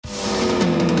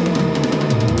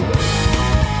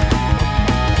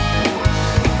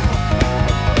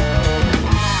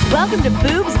Welcome to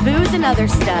Boobs, Booze, and Other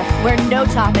Stuff, where no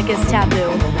topic is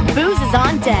taboo. Booze is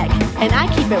on deck, and I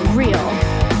keep it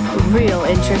real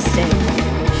interesting.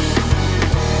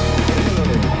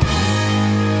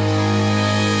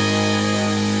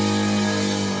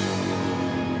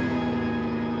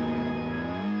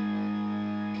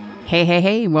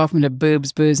 Hey, welcome to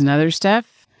Boobs, Booze, and Other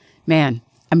Stuff. Man,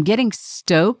 I'm getting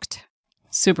stoked,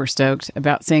 super stoked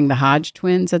about seeing the Hodge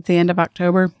twins at the end of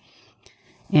October.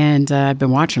 And I've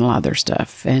been watching a lot of their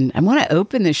stuff. And I want to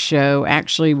open this show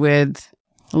actually with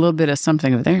a little bit of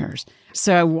something of theirs.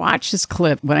 So I watched this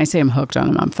clip. When I say I'm hooked on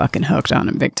them, I'm fucking hooked on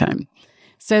them big time.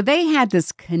 So they had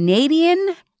this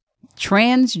Canadian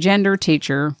transgender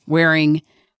teacher wearing,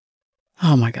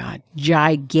 oh my God,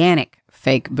 gigantic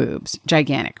fake boobs,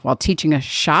 gigantic, while teaching a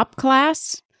shop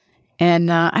class.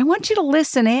 And I want you to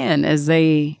listen in as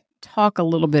they talk a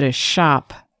little bit of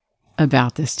shop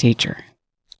about this teacher.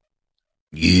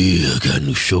 Yeah, I got a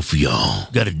new show for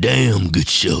y'all. Got a damn good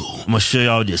show. I'm going to show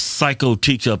y'all this psycho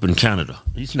teacher up in Canada.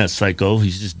 He's not psycho.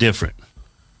 He's just different.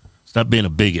 Stop being a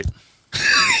bigot.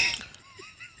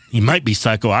 He might be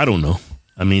psycho. I don't know.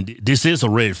 I mean, this is a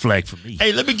red flag for me.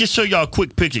 Hey, let me just show y'all a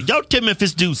quick picture. Y'all tell me if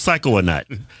this dude's psycho or not.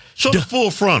 Show the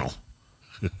full frontal.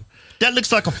 That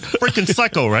looks like a freaking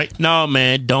psycho, right? No,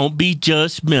 man, don't be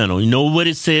judgmental. You know what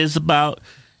it says about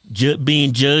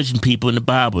being judging people in the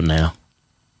Bible now.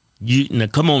 Now,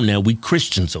 come on now, we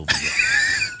Christians over here.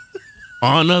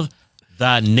 Honor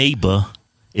thy neighbor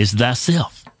as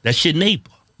thyself. That's your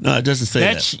neighbor. No, it doesn't say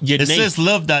That's that. Your it says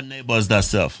love thy neighbor as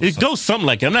thyself. It goes something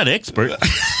like that. I'm not an expert.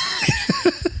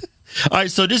 All right,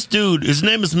 so this dude, his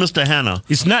name is Mr. Hannah.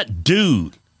 He's not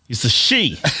dude. He's a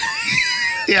she.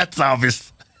 Yeah, it's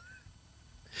obvious.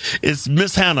 It's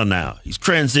Miss Hannah now. He's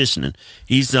transitioning.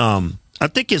 He's, I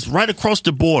think it's right across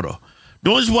the border. The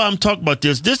reason why I'm talking about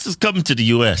this is coming to the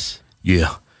U.S.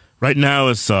 Yeah. Right now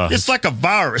it's like a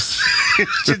virus.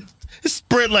 It's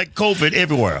spread like COVID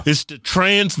everywhere. It's the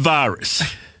trans virus.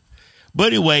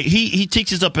 But anyway, he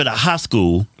teaches up at a high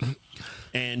school.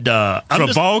 And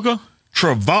Trafalgar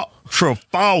High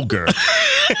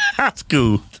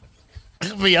School.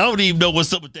 I mean, I don't even know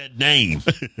what's up with that name.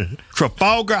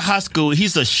 Trafalgar High School.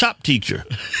 He's a shop teacher.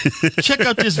 Check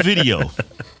out this video.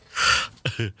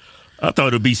 I thought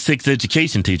it would be sex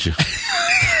education teacher.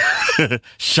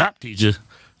 Shop teacher.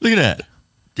 Look at that.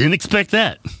 Didn't expect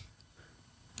that.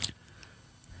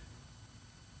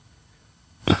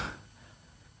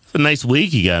 It's a nice wig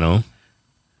he got on.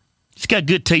 He's got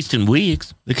good taste in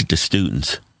wigs. Look at the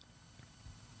students.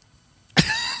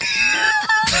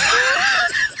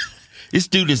 This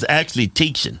dude is actually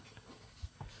teaching.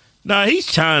 No, he's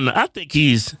trying to,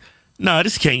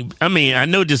 this can't, I mean, I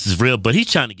know this is real, but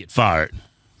he's trying to get fired.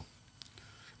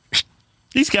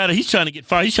 He's trying to get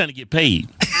fired. He's trying to get paid.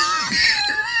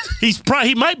 He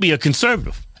might be a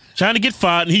conservative. Trying to get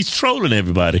fired, and he's trolling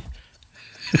everybody.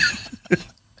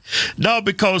 No,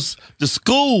 because the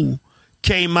school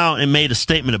came out and made a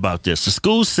statement about this. The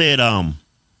school said,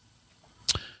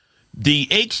 the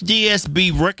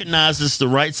HDSB recognizes the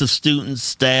rights of students,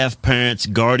 staff, parents,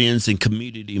 guardians, and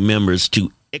community members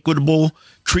to equitable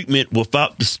treatment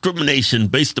without discrimination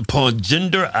based upon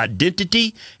gender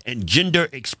identity and gender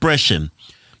expression.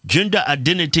 Gender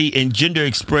identity and gender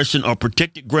expression are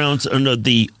protected grounds under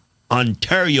the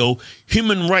Ontario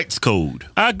Human Rights Code.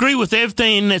 I agree with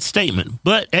everything in that statement,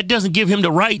 but that doesn't give him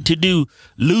the right to do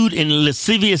lewd and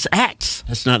lascivious acts.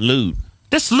 That's not lewd.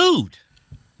 That's lewd.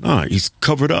 All right, he's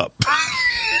covered up.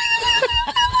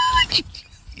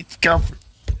 It's covered.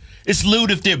 It's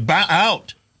lewd if they're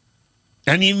out.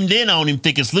 And even then, I don't even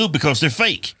think it's lewd because they're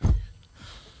fake.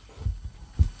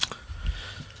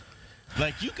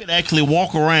 Like, you could actually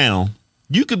walk around.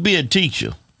 You could be a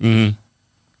teacher. Mm-hmm.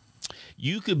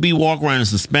 You could be walking around in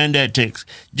some spandex.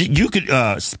 You could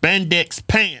spandex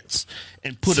pants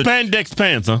and put spandex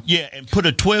pants, huh? Yeah, and put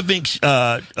a 12-inch.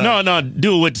 No,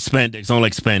 do it with the spandex. I don't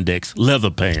like spandex. Leather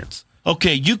pants.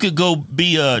 Okay, you could go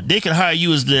be. They could hire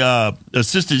you as the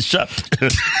assistant shop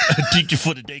teacher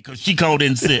for the day because she called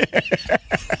in sick.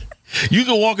 You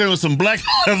can walk in with some black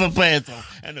leather pants on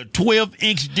and a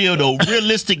 12-inch dildo,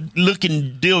 realistic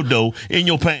looking dildo in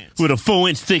your pants with a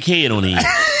 4-inch thick head on it.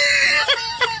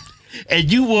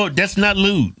 And you will. That's not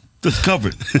lewd. It's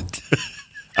covered.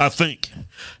 I think.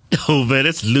 Oh man,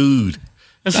 that's lewd.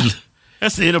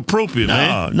 That's inappropriate,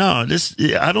 man. No,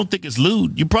 I don't think it's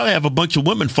lewd. You probably have a bunch of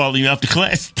women following you after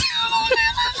class.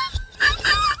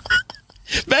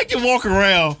 Back and walk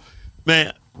around,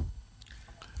 man.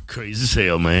 Crazy as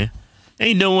hell, man.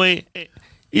 Ain't no way.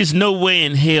 There's no way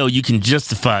in hell you can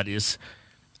justify this.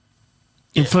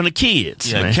 in front of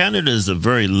kids. Yeah, man. Canada is a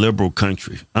very liberal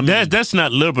country. I mean, That's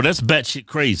not liberal. That's batshit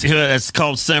crazy. yeah, that's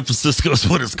called San Francisco. Is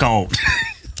what it's called.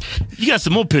 You got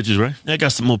some more pictures, right? I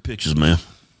got some more pictures, man.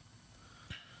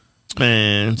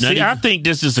 Man, see, I think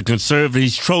this is a conservative.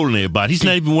 He's trolling everybody. He's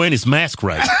not even wearing his mask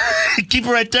right. Keep it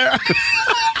right there.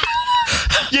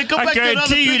 Yeah, go I back to that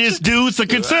other guarantee you picture. this dude's a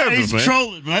conservative, He's man.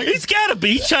 trolling, right? He's got to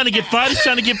be. He's trying to get fired. He's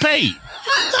trying to get paid.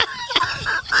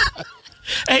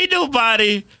 Ain't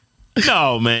nobody.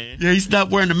 No, man. Yeah, he's not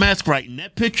wearing the mask right. In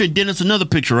that picture, then it's another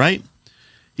picture, right?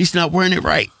 He's not wearing it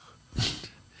right.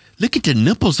 Look at the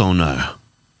nipples on there.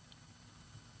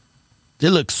 They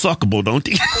look suckable, don't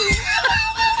they?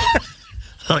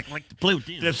 like to play with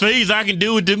them. The things I can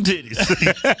do with them titties.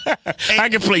 I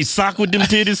can play soccer with them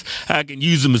titties. I can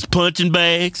use them as punching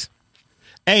bags.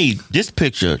 Hey, this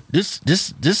picture, this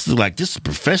is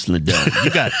professionally done.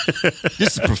 You got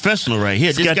this is professional right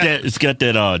here. It's got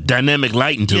that dynamic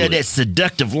lighting to it. Yeah, that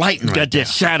seductive lighting. It's got that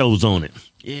shadows on it.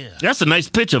 Yeah, that's a nice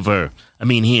picture of her. I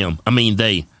mean him. I mean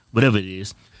they. Whatever it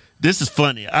is. This is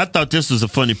funny. I thought this was a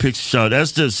funny picture show.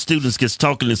 That's just students gets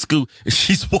talking in school and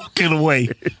she's walking away.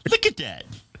 Look at that.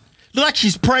 Look like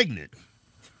she's pregnant.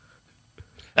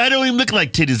 I don't even look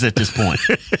like titties at this point.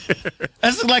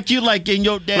 That's like you like in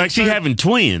your dad. Like she having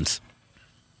twins.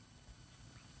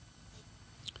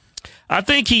 I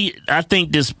think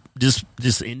this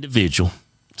individual,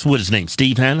 it's what his name,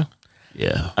 Steve Hanna?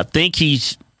 Yeah. I think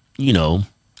he's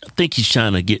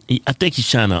trying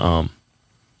to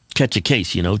catch a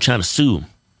case, trying to sue him.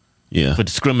 Yeah. For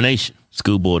discrimination.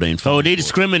 School board ain't. Oh, they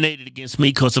discriminated against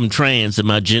me because I'm trans and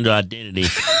my gender identity.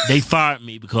 They fired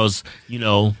me because,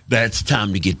 that's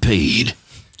time to get paid.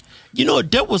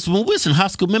 That was when we was in high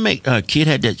school. Remember, a kid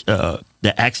had that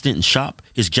accident in shop.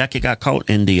 His jacket got caught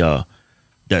in the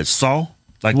saw.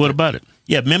 Like what about it?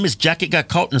 Yeah, remember his jacket got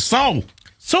caught in the saw.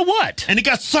 So what? And it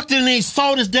got sucked in and they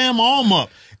sawed his damn arm up.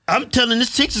 I'm telling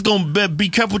this chick is gonna be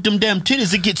careful with them damn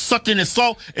titties. It gets sucked in the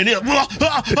saw, and it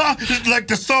like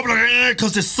the saw,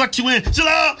 because it sucks you in. So,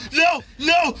 no.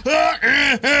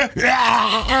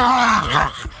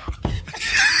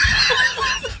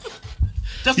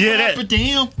 That's what happened to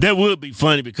him. That would be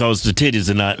funny because the titties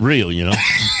are not real,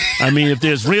 I mean, if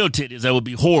there's real titties, that would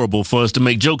be horrible for us to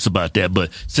make jokes about that.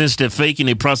 But since they're fake and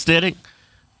they're prosthetic,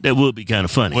 that would be kind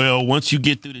of funny. Well, once you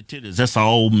get through the titties, that's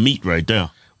all meat right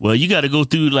there. Well, you got to go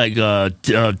through like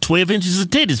 12 inches of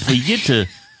titties before you get to.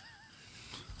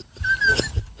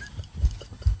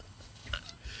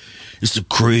 It's a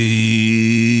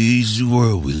crazy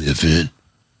world we live in.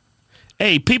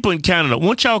 Hey, people in Canada,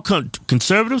 won't y'all come,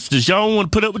 conservatives? Does y'all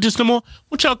want to put up with this no more?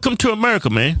 Won't y'all come to America,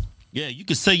 man? Yeah, you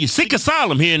can say you seek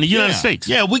asylum here in the United States.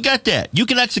 Yeah, we got that. You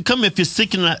can actually come if you're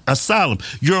seeking asylum.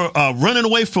 You're running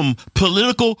away from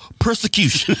political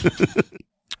persecution.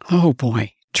 Oh,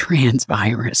 boy. Trans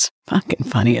virus. Fucking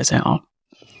funny as hell.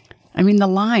 I mean, the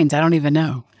lines, I don't even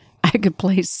know. I could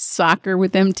play soccer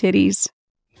with them titties.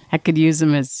 I could use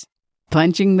them as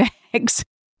punching bags.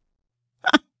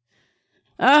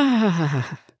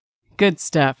 Good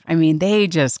stuff. I mean, they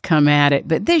just come at it.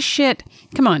 But this shit,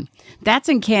 come on. That's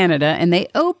in Canada, and they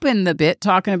open the bit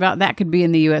talking about that could be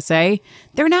in the USA.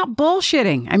 They're not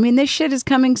bullshitting. I mean, this shit is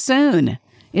coming soon.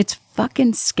 It's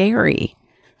fucking scary.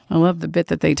 I love the bit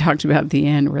that they talked about at the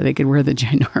end where they could wear the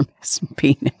ginormous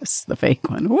penis, the fake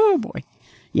one. Oh, boy.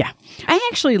 Yeah. I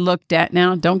actually looked at,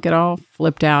 now, don't get all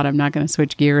flipped out. I'm not going to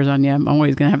switch gears on you. I'm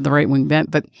always going to have the right wing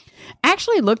bent. But I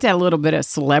actually looked at a little bit of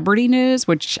celebrity news,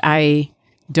 which I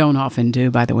don't often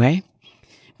do, by the way.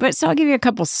 But so I'll give you a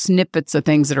couple snippets of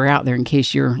things that are out there in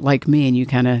case you're like me and you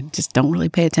kind of just don't really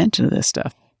pay attention to this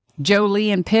stuff.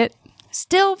 Jolie and Pitt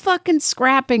still fucking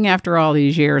scrapping after all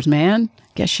these years, man.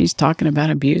 Guess she's talking about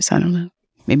abuse. I don't know.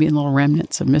 Maybe in little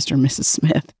remnants of Mr. and Mrs.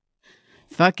 Smith.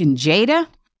 Fucking Jada.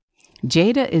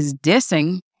 Jada is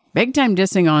dissing, big time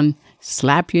dissing on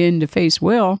slap you in the face,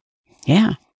 Will.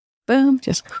 Yeah. Boom.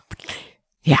 Just,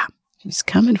 yeah. She's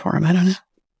coming for him. I don't know.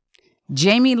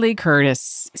 Jamie Lee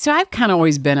Curtis. So I've kind of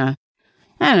always been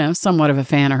somewhat of a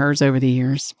fan of hers over the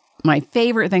years. My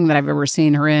favorite thing that I've ever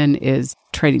seen her in is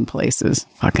Trading Places.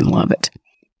 Fucking love it.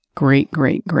 Great,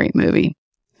 great, great movie.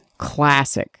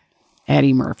 Classic.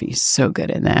 Eddie Murphy. So good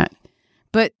in that.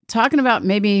 But talking about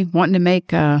maybe wanting to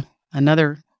make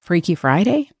another Freaky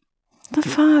Friday? The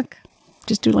fuck?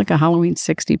 Just do like a Halloween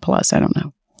 60 plus. I don't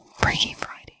know. Freaky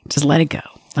Friday. Just let it go.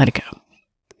 Let it go.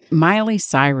 Miley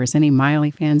Cyrus. Any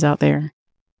Miley fans out there?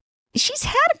 She's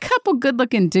had a couple good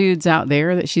looking dudes out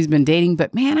there that she's been dating,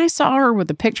 but man, I saw her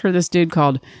with a picture of this dude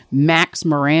called Max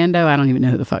Miranda. I don't even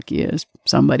know who the fuck he is.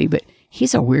 Somebody, but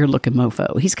he's a weird looking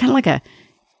mofo. He's kind of like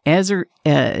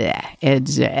yeah,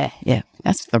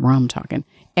 that's the rum talking.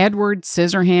 Edward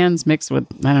Scissorhands mixed with,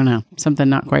 I don't know, something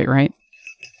not quite right.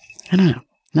 I don't know.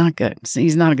 Not good.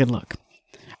 He's not a good look.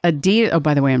 Adidas. Oh,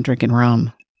 by the way, I'm drinking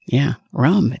rum. Yeah,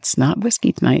 rum. It's not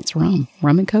whiskey tonight. It's rum.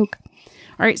 Rum and Coke.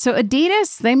 All right, so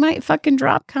Adidas, they might fucking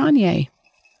drop Kanye.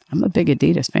 I'm a big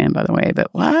Adidas fan, by the way, but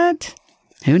what?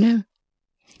 Who knew?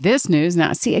 This news,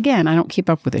 now, see, again, I don't keep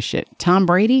up with this shit. Tom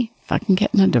Brady fucking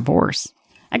getting a divorce.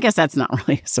 I guess that's not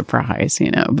really a surprise,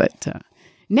 but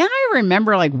now I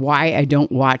remember, like, why I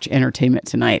don't watch Entertainment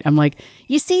Tonight. I'm like,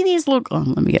 you see these little,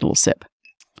 let me get a little sip.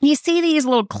 You see these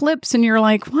little clips and you're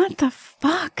like, what the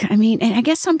fuck? I mean, and I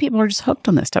guess some people are just hooked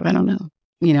on this stuff. I don't know.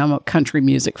 I'm a country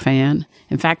music fan.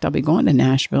 In fact, I'll be going to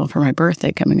Nashville for my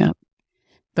birthday coming up.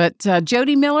 But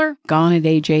Jody Miller, gone at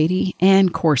age 80. And,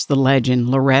 of course, the legend,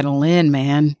 Loretta Lynn,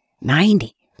 man.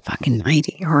 90. Fucking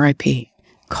 90. R.I.P.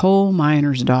 Coal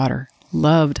miner's daughter.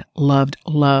 Loved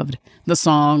the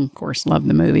song. Of course, loved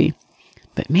the movie.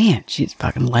 But, man, she's a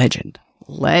fucking legend.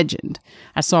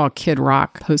 I saw Kid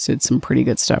Rock posted some pretty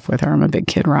good stuff with her. I'm a big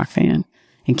Kid Rock fan.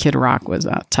 And Kid Rock was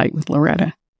tight with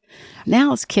Loretta.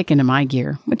 Now let's kick into my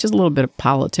gear, which is a little bit of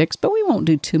politics, but we won't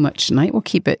do too much tonight. We'll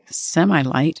keep it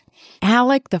semi-light.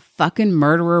 Alec the fucking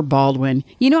murderer Baldwin.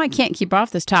 I can't keep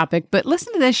off this topic, but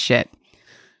listen to this shit.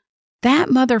 That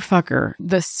motherfucker,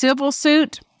 the civil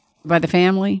suit by the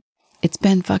family, it's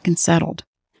been fucking settled.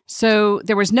 So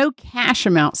there was no cash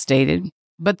amount stated,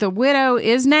 but the widow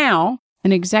is now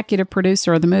an executive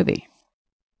producer of the movie.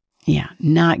 Yeah,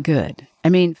 not good. I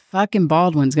mean, fucking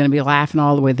Baldwin's going to be laughing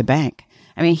all the way to the bank.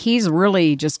 I mean, he's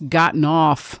really just gotten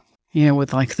off,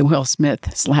 with like the Will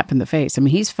Smith slap in the face. I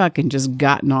mean, he's fucking just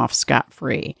gotten off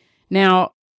scot-free.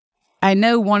 Now, I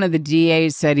know one of the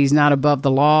DAs said he's not above the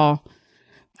law.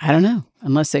 I don't know,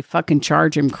 unless they fucking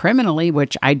charge him criminally,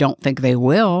 which I don't think they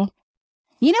will.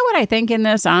 You know what I think in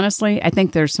this, honestly? I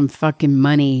think there's some fucking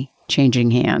money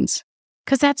changing hands.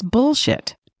 Because that's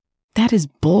bullshit. That is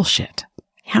bullshit.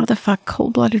 How the fuck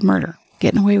cold-blooded murder?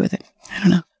 Getting away with it. I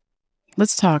don't know.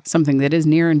 Let's talk something that is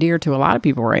near and dear to a lot of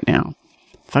people right now.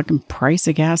 Fucking price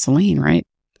of gasoline, right?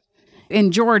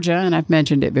 In Georgia, and I've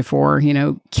mentioned it before,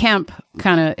 Kemp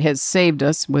kind of has saved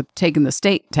us with taking the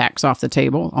state tax off the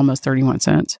table, almost 31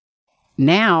 cents.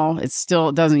 Now, it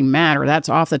doesn't even matter. That's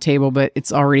off the table, but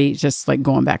it's already just like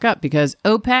going back up because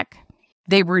OPEC,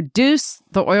 they reduced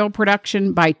the oil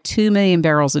production by 2 million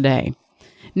barrels a day.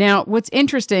 Now, what's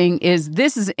interesting is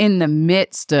this is in the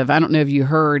midst of, I don't know if you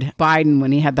heard Biden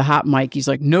when he had the hot mic, he's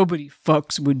like, nobody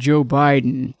fucks with Joe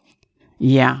Biden.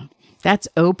 Yeah, that's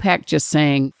OPEC just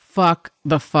saying, fuck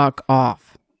the fuck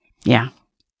off. Yeah.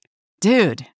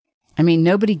 Dude, I mean,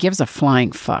 nobody gives a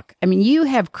flying fuck. I mean, you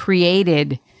have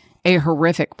created a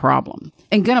horrific problem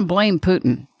and gonna blame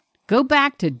Putin. Go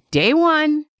back to day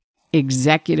one,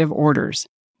 executive orders.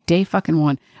 Day fucking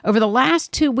one. Over the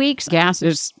last 2 weeks, gas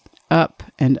is up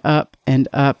and up and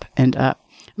up and up.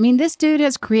 I mean, this dude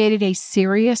has created a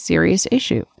serious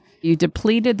issue. You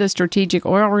depleted the strategic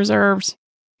oil reserves.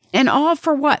 And all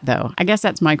for what, though? I guess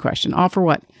that's my question. All for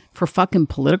what? For fucking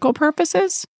political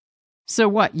purposes? So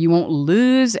what? You won't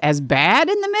lose as bad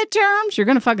in the midterms? You're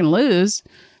going to fucking lose.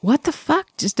 What the fuck?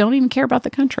 Just don't even care about the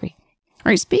country. All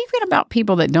right, speaking about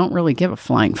people that don't really give a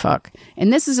flying fuck,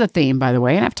 and this is a theme, by the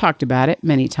way, and I've talked about it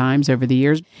many times over the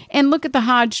years, and look at the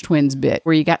Hodge twins bit,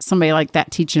 where you got somebody like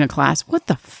that teaching a class, what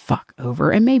the fuck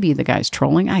over, and maybe the guy's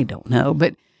trolling, I don't know,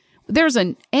 but there's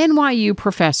an NYU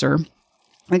professor,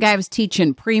 the guy was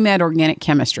teaching pre-med organic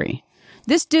chemistry.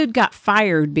 This dude got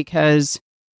fired because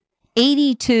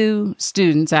 82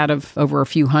 students out of over a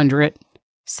few hundred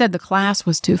said the class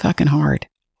was too fucking hard.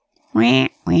 Wah,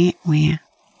 wah, wah.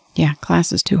 Yeah,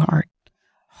 class is too hard.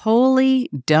 Holy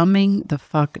dumbing the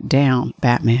fuck down,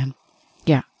 Batman.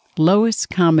 Yeah, lowest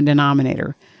common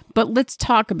denominator. But let's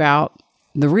talk about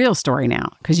the real story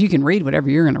now, because you can read whatever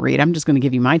you're going to read. I'm just going to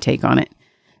give you my take on it.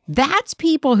 That's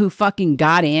people who fucking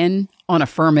got in on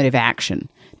affirmative action.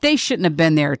 They shouldn't have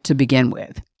been there to begin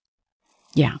with.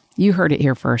 Yeah, you heard it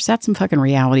here first. That's some fucking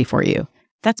reality for you.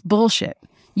 That's bullshit.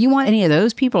 You want any of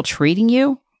those people treating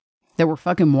you that were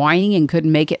fucking whining and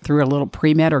couldn't make it through a little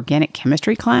pre-med organic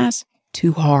chemistry class?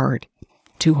 Too hard.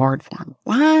 Too hard for them.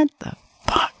 What the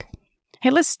fuck? Hey,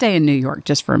 let's stay in New York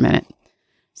just for a minute.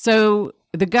 So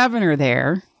the governor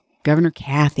there, Governor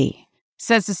Kathy,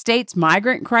 says the state's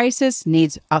migrant crisis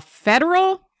needs a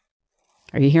federal,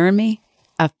 are you hearing me?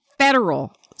 A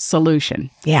federal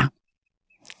solution. Yeah.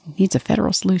 Needs a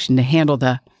federal solution to handle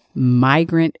the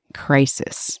migrant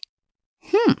crisis.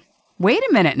 Wait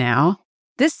a minute now.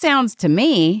 This sounds to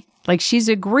me like she's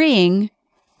agreeing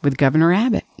with Governor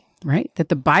Abbott, right? That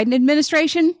the Biden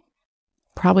administration,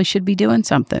 probably should be doing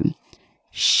something.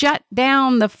 Shut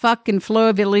down the fucking flow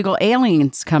of illegal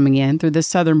aliens coming in through the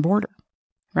southern border,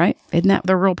 right? Isn't that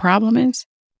the real problem is?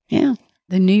 Yeah,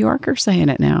 the New Yorker's saying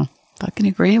it now. Fucking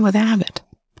agreeing with Abbott.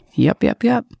 Yep.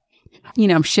 You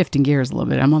know, I'm shifting gears a little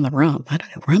bit. I'm on the rum. I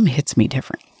don't know. Rum hits me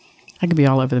different. I could be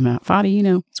all over the map. Foddy, you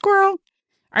know, squirrel. All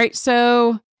right,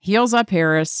 so Heels Up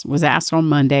Harris was asked on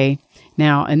Monday.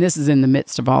 Now, and this is in the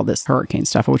midst of all this hurricane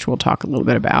stuff, which we'll talk a little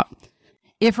bit about.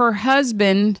 If her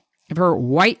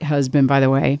white husband, by the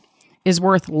way, is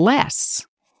worth less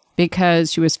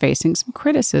because she was facing some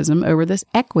criticism over this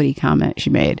equity comment she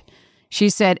made. She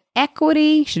said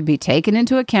equity should be taken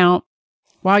into account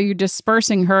while you're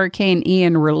dispersing Hurricane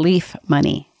Ian relief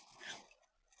money.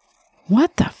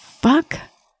 What the fuck?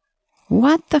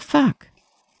 What the fuck?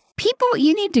 People,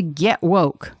 you need to get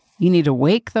woke. You need to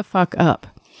wake the fuck up.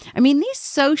 I mean, these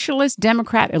socialist,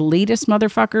 Democrat, elitist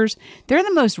motherfuckers, they're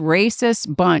the most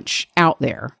racist bunch out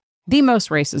there. The most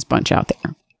racist bunch out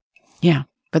there. Yeah,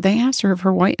 but they asked her if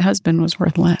her white husband was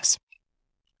worth less.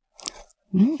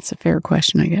 It's a fair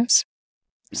question, I guess.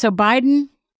 So Biden,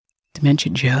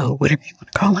 Dementia Joe, whatever you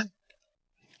want to call him,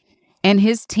 and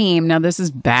his team, now this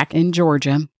is back in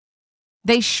Georgia,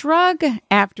 they shrug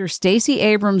after Stacey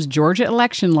Abrams' Georgia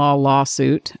election law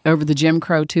lawsuit over the Jim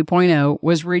Crow 2.0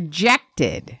 was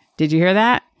rejected. Did you hear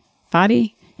that?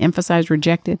 Foddy, emphasize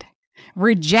rejected.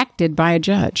 Rejected by a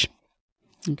judge.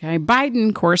 Okay. Biden,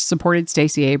 of course, supported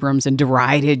Stacey Abrams and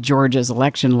derided Georgia's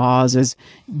election laws as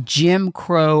Jim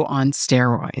Crow on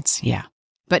steroids. Yeah.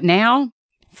 But now,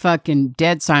 fucking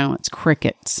dead silence,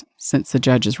 crickets since the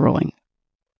judge's ruling.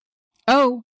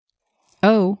 Oh,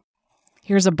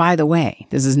 here's a by the way.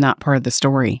 This is not part of the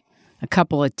story. A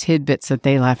couple of tidbits that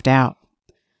they left out.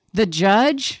 The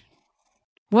judge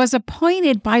was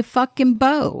appointed by fucking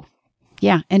Bo.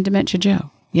 Yeah, and Dementia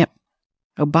Joe. Yep.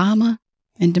 Obama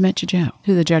and Dementia Joe,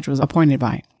 who the judge was appointed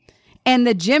by. And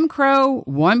the Jim Crow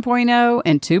 1.0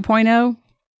 and 2.0,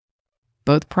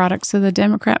 both products of the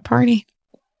Democrat Party.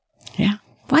 Yeah.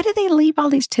 Why did they leave all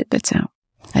these tidbits out?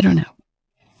 I don't know.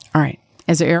 All right.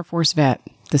 As an Air Force vet,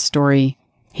 the story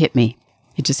hit me.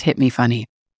 It just hit me funny.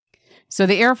 So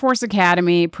the Air Force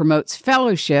Academy promotes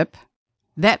fellowship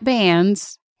that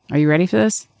bans, are you ready for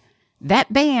this?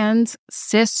 That bans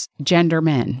cisgender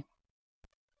men.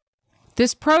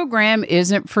 This program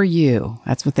isn't for you.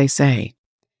 That's what they say.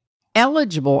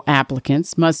 Eligible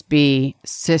applicants must be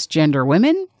cisgender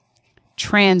women,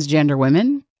 transgender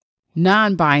women,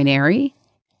 non-binary,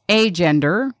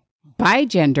 agender,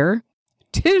 bigender,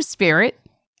 two-spirit,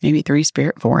 maybe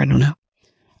three-spirit, four, I don't know,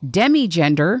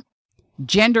 demigender,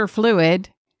 gender fluid,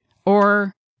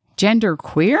 or gender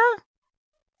queer?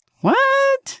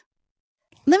 What?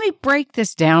 Let me break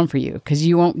this down for you because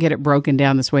you won't get it broken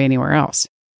down this way anywhere else.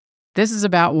 This is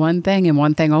about one thing and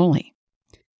one thing only.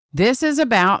 This is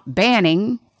about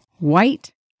banning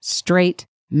white, straight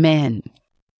men.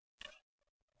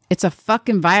 It's a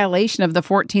fucking violation of the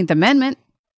 14th Amendment.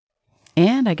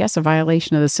 And I guess a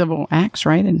violation of the Civil Acts,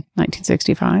 right? In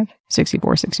 1965,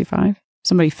 64, 65.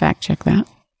 Somebody fact check that.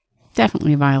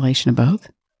 Definitely a violation of both.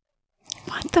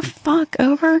 What the fuck,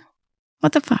 over?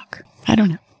 What the fuck? I don't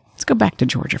know. Let's go back to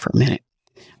Georgia for a minute.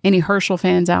 Any Herschel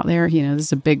fans out there? You know, this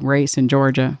is a big race in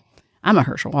Georgia. I'm a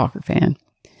Herschel Walker fan.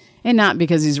 And not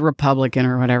because he's a Republican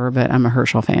or whatever, but I'm a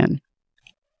Herschel fan.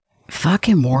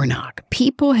 Fucking Warnock.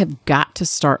 People have got to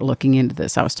start looking into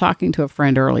this. I was talking to a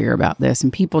friend earlier about this,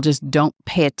 and people just don't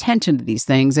pay attention to these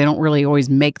things. They don't really always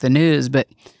make the news, but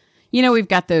you know, we've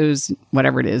got those,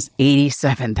 whatever it is,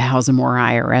 87,000 more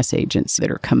IRS agents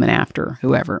that are coming after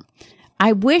whoever.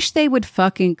 I wish they would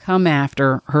fucking come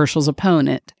after Herschel's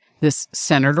opponent, this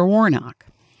Senator Warnock.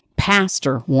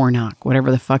 Pastor Warnock,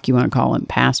 whatever the fuck you want to call him,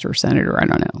 pastor, senator, I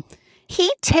don't know.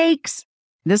 He takes,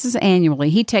 this is annually,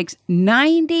 he takes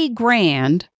 90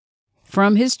 grand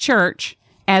from his church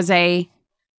as a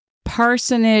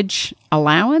parsonage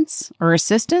allowance or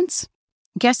assistance.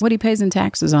 Guess what he pays in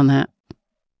taxes on that?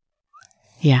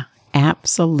 Yeah,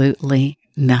 absolutely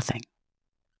nothing.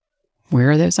 Where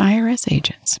are those IRS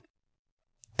agents?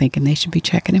 Thinking they should be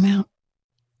checking him out.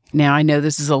 Now, I know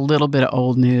this is a little bit of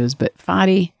old news, but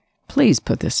Foddy, please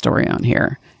put this story on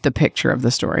here. The picture of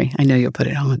the story. I know you'll put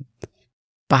it on.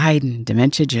 Biden,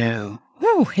 Dementia Joe.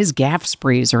 Woo, his gaffe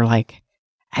sprees are like,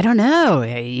 I don't know.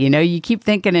 You know, you keep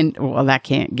thinking, and well, that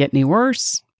can't get any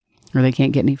worse, or they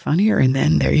can't get any funnier. And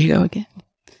then there you go again.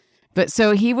 But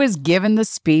so he was given the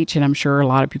speech, and I'm sure a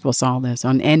lot of people saw this,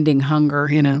 on ending hunger,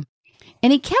 you know.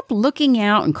 And he kept looking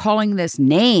out and calling this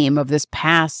name of this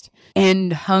past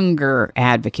end hunger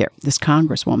advocate, this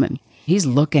congresswoman. He's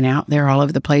looking out there all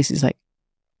over the place. He's like,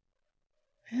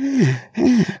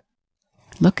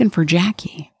 looking for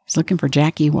Jackie. He's looking for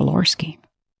Jackie Walorski.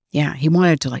 Yeah, he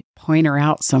wanted to like point her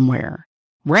out somewhere,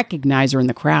 recognize her in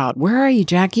the crowd. Where are you,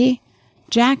 Jackie?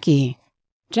 Jackie,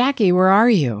 where are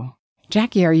you?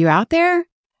 Jackie, are you out there?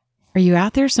 Are you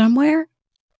out there somewhere?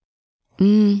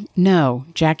 No,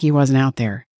 Jackie wasn't out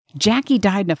there. Jackie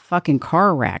died in a fucking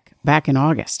car wreck back in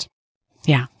August.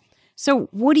 Yeah. So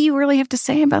what do you really have to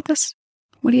say about this?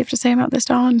 What do you have to say about this,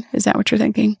 Dawn? Is that what you're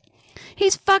thinking?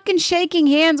 He's fucking shaking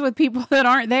hands with people that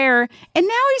aren't there, and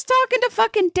now he's talking to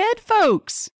fucking dead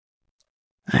folks.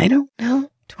 I don't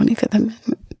know. 25th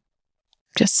Amendment.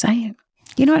 Just saying.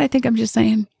 You know what I think I'm just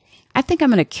saying? I think I'm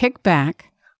going to kick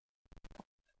back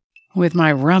with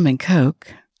my rum and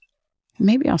Coke.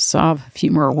 Maybe I'll solve a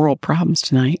few more world problems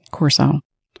tonight. Of course, I'll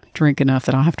drink enough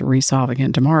that I'll have to resolve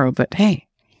again tomorrow. But hey,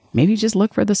 maybe just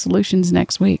look for the solutions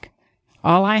next week.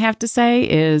 All I have to say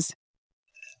is,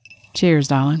 cheers,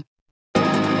 darling.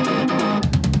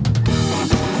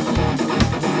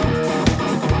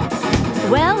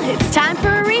 Well, it's time for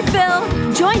a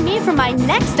refill. Join me for my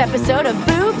next episode of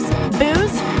Boobs,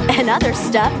 Booze, and Other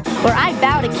Stuff, where I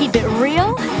vow to keep it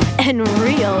real and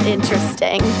real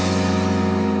interesting.